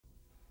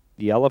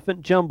The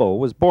elephant Jumbo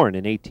was born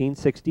in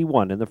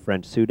 1861 in the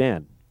French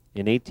Sudan.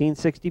 In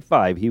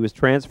 1865, he was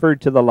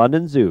transferred to the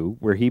London Zoo,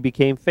 where he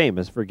became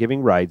famous for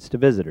giving rides to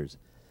visitors.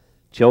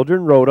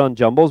 Children rode on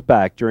Jumbo's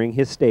back during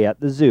his stay at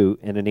the zoo,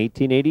 and in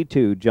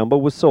 1882, Jumbo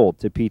was sold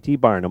to P.T.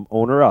 Barnum,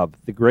 owner of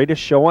the greatest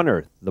show on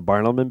earth, the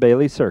Barnum and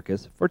Bailey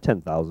Circus, for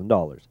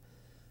 $10,000.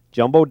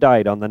 Jumbo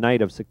died on the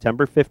night of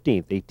September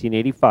 15,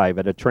 1885,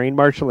 at a train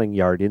marshalling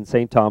yard in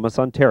St. Thomas,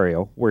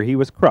 Ontario, where he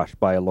was crushed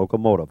by a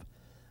locomotive.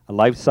 A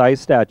life-size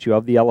statue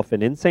of the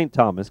elephant in St.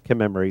 Thomas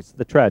commemorates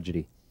the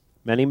tragedy.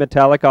 Many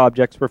metallic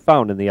objects were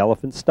found in the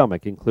elephant's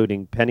stomach,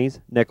 including pennies,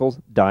 nickels,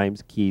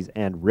 dimes, keys,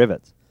 and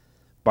rivets.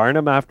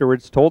 Barnum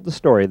afterwards told the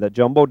story that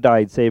Jumbo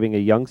died saving a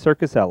young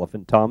circus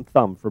elephant, Tom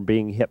Thumb, from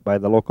being hit by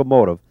the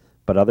locomotive,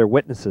 but other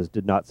witnesses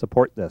did not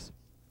support this.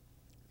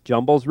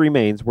 Jumbo's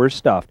remains were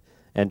stuffed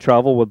and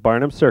traveled with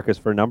Barnum Circus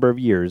for a number of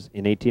years.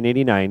 In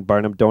 1889,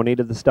 Barnum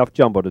donated the stuffed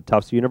Jumbo to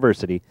Tufts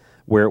University,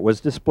 where it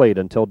was displayed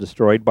until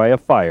destroyed by a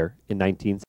fire in 1960.